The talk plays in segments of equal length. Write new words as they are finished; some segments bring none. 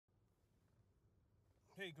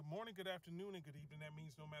Hey, good morning, good afternoon, and good evening. That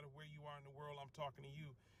means no matter where you are in the world, I'm talking to you.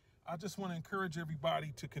 I just want to encourage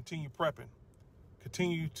everybody to continue prepping.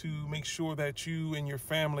 Continue to make sure that you and your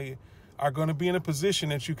family are going to be in a position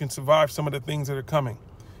that you can survive some of the things that are coming.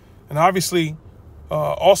 And obviously,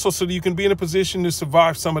 also so that you can be in a position to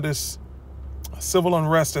survive some of this civil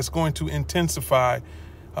unrest that's going to intensify.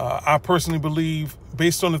 I personally believe,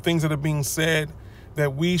 based on the things that are being said,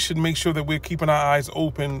 that we should make sure that we're keeping our eyes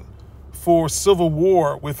open for civil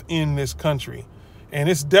war within this country. And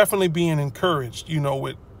it's definitely being encouraged,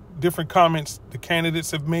 with different comments the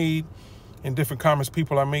candidates have made and different comments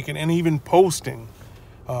people are making and even posting.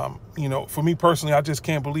 For me personally, I just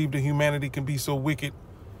can't believe that humanity can be so wicked.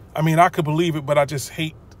 I mean, I could believe it, but I just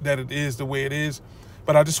hate that it is the way it is.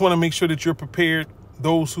 But I just want to make sure that you're prepared,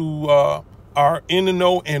 those who are in the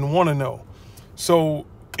know and want to know. So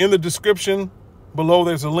in the description below,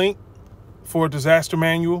 there's a link for a disaster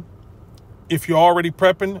manual. If you're already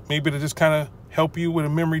prepping, maybe to just kind of help you with a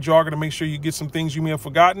memory jogger to make sure you get some things you may have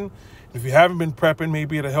forgotten. If you haven't been prepping,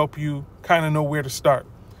 maybe it'll help you kind of know where to start.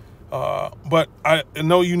 But I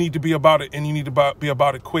know you need to be about it, and you need to be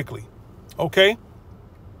about it quickly. Okay?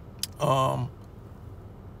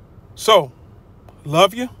 So,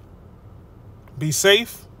 love you. Be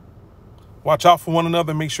safe. Watch out for one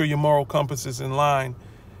another. Make sure your moral compass is in line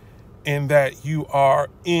and that you are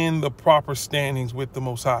in the proper standings with the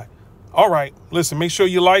Most High. All right. Listen, make sure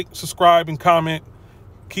you like, subscribe, and comment.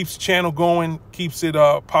 Keeps the channel going. Keeps it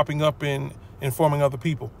popping up and informing other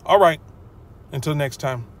people. All right. Until next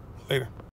time. Later.